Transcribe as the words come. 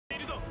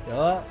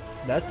Yeah,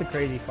 that's the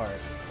crazy part.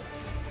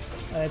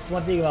 It's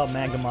one thing about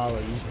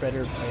Magamalo. You just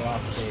better play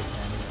off safe,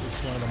 man.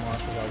 It's one of the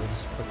monsters that will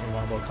just freaking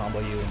longbow combo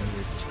you and then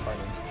you're just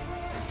carding.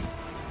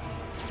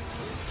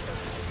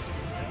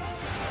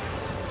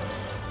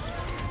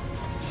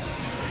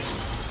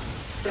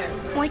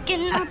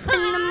 Waking up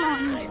in the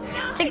morning,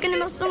 thinking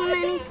about so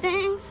many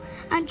things.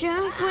 I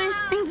just wish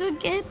things would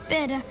get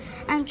better.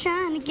 I'm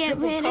trying to get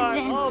rid of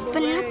them, but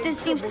nothing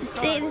seems to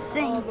stay the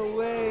same.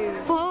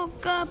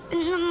 Woke up in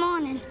the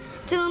morning,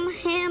 doing my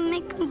hair,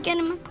 makeup,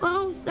 getting my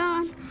clothes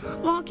on.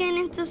 Walking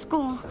into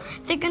school,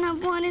 thinking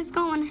of what is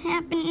going to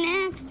happen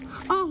next.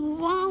 Oh,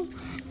 whoa,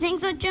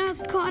 things are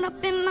just caught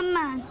up in my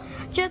mind.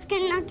 Just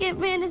cannot get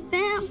rid of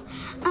them.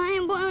 I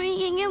am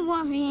worrying and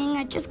worrying,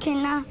 I just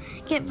cannot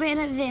get rid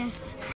of this.